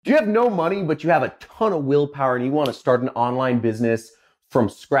Do you have no money, but you have a ton of willpower and you want to start an online business from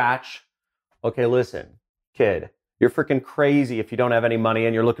scratch? Okay, listen, kid, you're freaking crazy if you don't have any money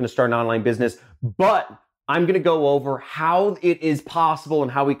and you're looking to start an online business, but I'm going to go over how it is possible and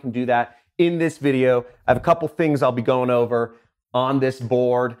how we can do that in this video. I have a couple things I'll be going over on this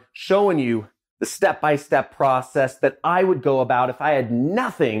board, showing you the step-by-step process that I would go about if I had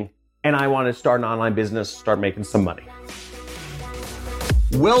nothing and I wanted to start an online business, start making some money.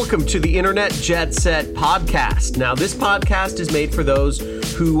 Welcome to the Internet Jet Set podcast. Now, this podcast is made for those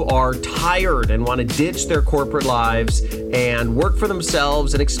who are tired and want to ditch their corporate lives and work for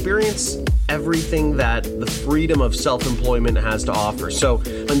themselves and experience everything that the freedom of self-employment has to offer. So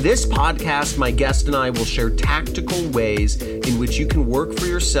on this podcast, my guest and I will share tactical ways in which you can work for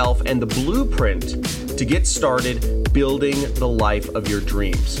yourself and the blueprint to get started building the life of your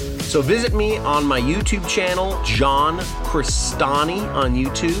dreams. So visit me on my YouTube channel, John Crestani on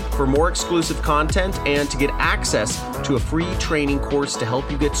YouTube, for more exclusive content and to get access to a free training course to help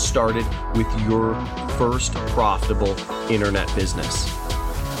you get started with your first profitable internet business.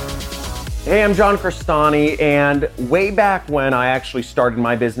 Hey, I'm John Crestani, and way back when I actually started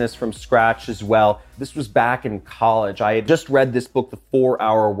my business from scratch as well, this was back in college. I had just read this book, The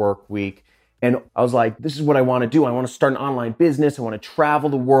 4-Hour Work Week, and I was like, this is what I want to do. I want to start an online business. I want to travel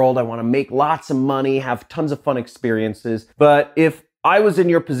the world. I want to make lots of money, have tons of fun experiences. But if I was in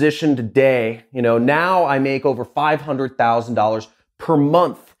your position today, now I make over $500,000 per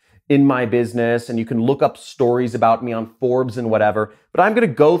month in my business, and you can look up stories about me on Forbes and whatever. But I'm going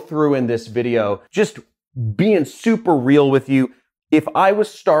to go through in this video, just being super real with you. If I was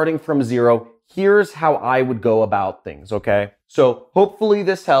starting from zero, here's how I would go about things, okay? So hopefully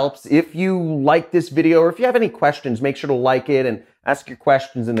this helps. If you like this video or if you have any questions, make sure to like it and ask your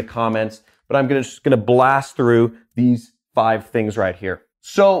questions in the comments. But I'm just going to blast through these 5 things right here.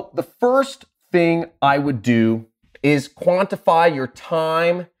 So the first thing I would do is quantify your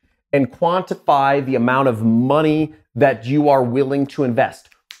time and quantify the amount of money that you are willing to invest.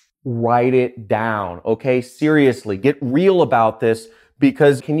 Write it down, okay? Seriously, get real about this,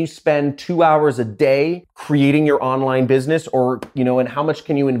 because can you spend 2 hours a day creating your online business, or, and how much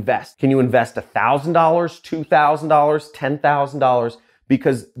can you invest? Can you invest $1,000, $2,000, $10,000?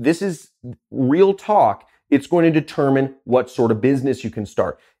 Because this is real talk. It's going to determine what sort of business you can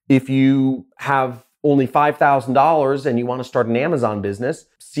start. If you have only $5,000 and you want to start an Amazon business,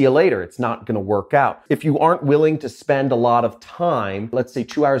 see you later. It's not going to work out. If you aren't willing to spend a lot of time, let's say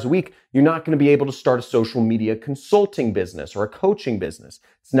 2 hours a week, you're not going to be able to start a social media consulting business or a coaching business.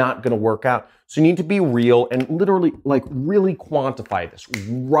 It's not going to work out. So you need to be real and literally really quantify this.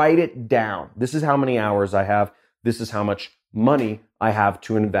 Write it down. This is how many hours I have. This is how much money I have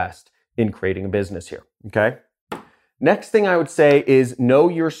to invest in creating a business here. Okay? Next thing I would say is know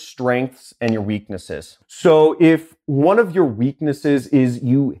your strengths and your weaknesses. So if one of your weaknesses is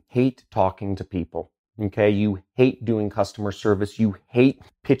you hate talking to people, okay, you hate doing customer service, you hate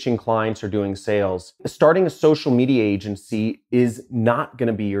pitching clients or doing sales, starting a social media agency is not going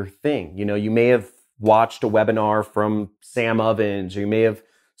to be your thing. You may have watched a webinar from Sam Ovens, or you may have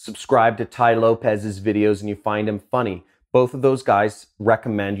subscribed to Tai Lopez's videos and you find him funny. Both of those guys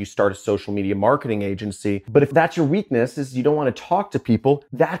recommend you start a social media marketing agency. But if that's your weakness, is you don't want to talk to people,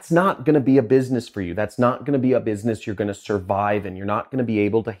 that's not going to be a business for you. That's not going to be a business you're going to survive in. You're not going to be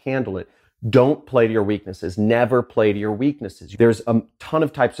able to handle it. Don't play to your weaknesses. Never play to your weaknesses. There's a ton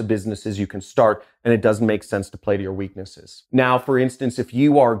of types of businesses you can start, and it doesn't make sense to play to your weaknesses. Now, for instance, if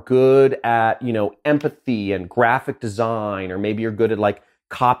you are good at, empathy and graphic design, or maybe you're good at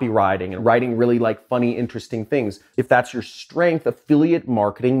copywriting and writing really funny, interesting things. If that's your strength, affiliate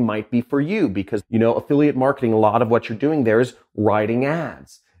marketing might be for you, because, affiliate marketing, a lot of what you're doing there is writing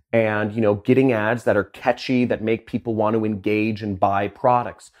ads and, getting ads that are catchy, that make people want to engage and buy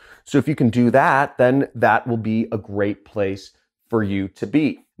products. So if you can do that, then that will be a great place for you to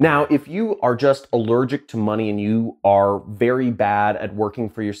be. Now, if you are just allergic to money and you are very bad at working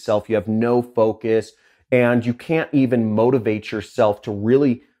for yourself, you have no focus, and you can't even motivate yourself to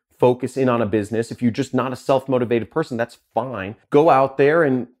really focus in on a business. If you're just not a self-motivated person, that's fine. Go out there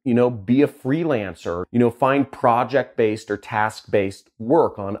and, be a freelancer, find project-based or task-based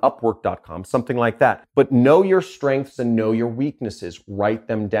work on Upwork.com, something like that. But know your strengths and know your weaknesses. Write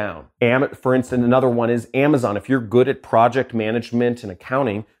them down. For instance, another one is Amazon. If you're good at project management and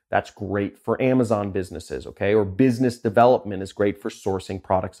accounting, that's great for Amazon businesses, okay? Or business development is great for sourcing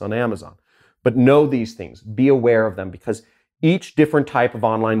products on Amazon. But know these things, be aware of them, because each different type of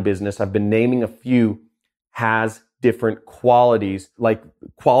online business, I've been naming a few, has different qualities, like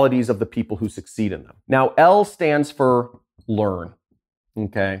qualities of the people who succeed in them. Now, L stands for learn.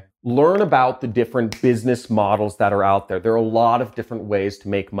 Okay. Learn about the different business models that are out there. There are a lot of different ways to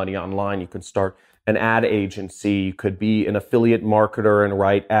make money online. You could start an ad agency. You could be an affiliate marketer and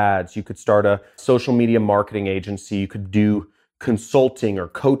write ads. You could start a social media marketing agency. You could do consulting or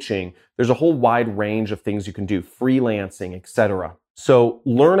coaching. There's a whole wide range of things you can do, freelancing, etc. So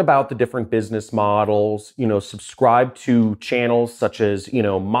learn about the different business models, subscribe to channels such as,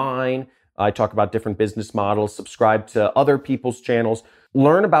 mine. I talk about different business models, subscribe to other people's channels,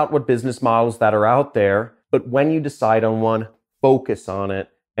 learn about what business models that are out there. But when you decide on one, focus on it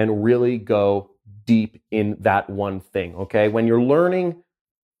and really go deep in that one thing. Okay. When you're learning,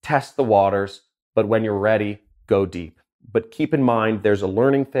 test the waters, but when you're ready, go deep. But keep in mind, there's a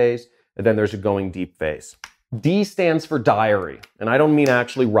learning phase and then there's a going deep phase. D stands for diary. And I don't mean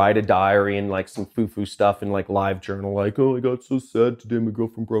actually write a diary and like some foo-foo stuff in like live journal, like, oh, I got so sad today, my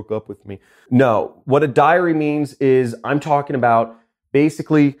girlfriend broke up with me. No, what a diary means is I'm talking about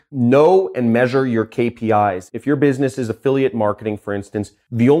basically know and measure your KPIs. If your business is affiliate marketing, for instance,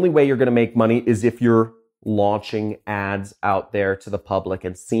 the only way you're going to make money is if you're launching ads out there to the public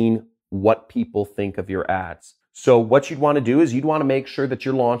and seeing what people think of your ads. So what you'd want to do is you'd want to make sure that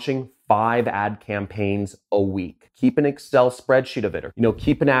you're launching 5 ad campaigns a week. Keep an Excel spreadsheet of it, or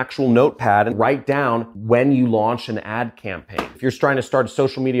keep an actual notepad and write down when you launch an ad campaign. If you're trying to start a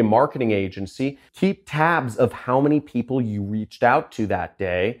social media marketing agency, keep tabs of how many people you reached out to that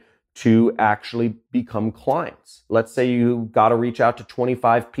day to actually become clients. Let's say you got to reach out to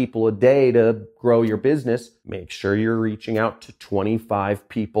 25 people a day to grow your business. Make sure you're reaching out to 25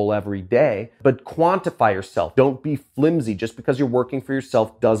 people every day, but quantify yourself. Don't be flimsy. Just because you're working for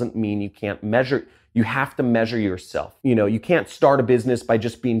yourself doesn't mean you can't measure. You have to measure yourself. You can't start a business by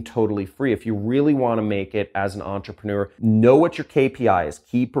just being totally free. If you really want to make it as an entrepreneur, know what your KPI is,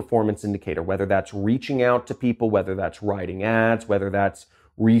 key performance indicator, whether that's reaching out to people, whether that's writing ads, whether that's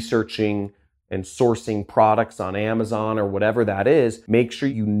researching and sourcing products on Amazon or whatever that is. Make sure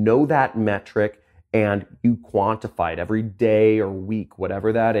you know that metric and you quantify it every day or week,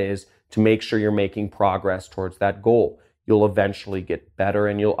 whatever that is, to make sure you're making progress towards that goal. You'll eventually get better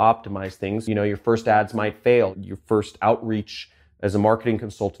and you'll optimize things. Your first ads might fail. Your first outreach as a marketing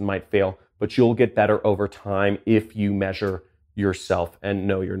consultant might fail, but you'll get better over time if you measure yourself and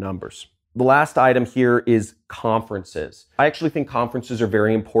know your numbers. The last item here is conferences. I actually think conferences are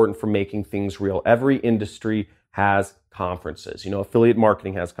very important for making things real. Every industry has conferences. Affiliate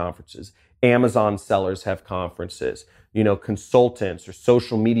marketing has conferences. Amazon sellers have conferences. Consultants or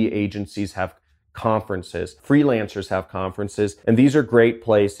social media agencies have conferences. Freelancers have conferences. And these are great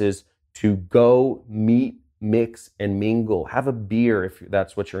places to go meet, mix, and mingle. Have a beer if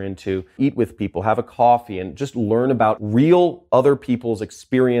that's what you're into. Eat with people, have a coffee, and just learn about real other people's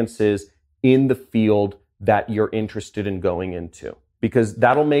experiences in the field that you're interested in going into, because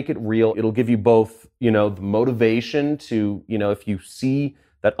that'll make it real. It'll give you both, the motivation to, if you see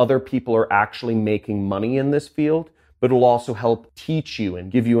that other people are actually making money in this field, but it'll also help teach you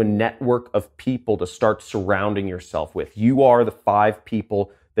and give you a network of people to start surrounding yourself with. You are the 5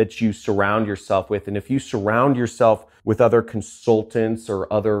 people that you surround yourself with. And if you surround yourself with other consultants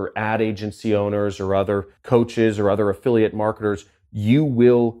or other ad agency owners or other coaches or other affiliate marketers, you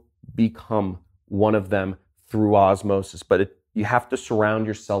will become one of them through osmosis. But you have to surround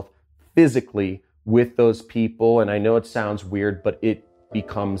yourself physically with those people. And I know it sounds weird, but it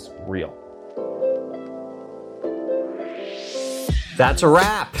becomes real. That's a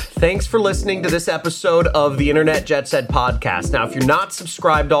wrap. Thanks for listening to this episode of the Internet Jet Set podcast. Now, if you're not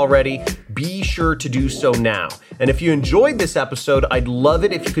subscribed already, be sure to do so now. And if you enjoyed this episode, I'd love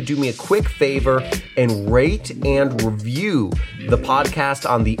it if you could do me a quick favor and rate and review the podcast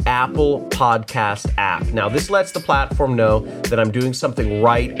on the Apple Podcast app. Now, this lets the platform know that I'm doing something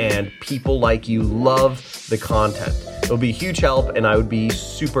right and people like you love the content. It'll be a huge help and I would be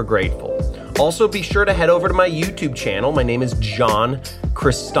super grateful. Also, be sure to head over to my YouTube channel. My name is John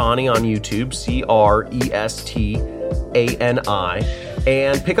Crestani on YouTube, Crestani,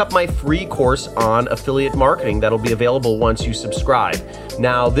 and pick up my free course on affiliate marketing that'll be available once you subscribe.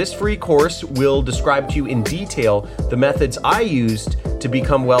 Now, this free course will describe to you in detail the methods I used to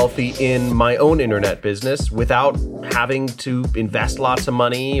become wealthy in my own internet business without having to invest lots of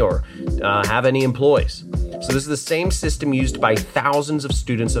money or have any employees. So this is the same system used by thousands of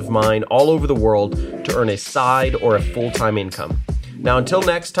students of mine all over the world to earn a side or a full-time income. Now, until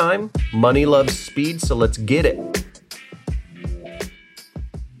next time, money loves speed, so let's get it.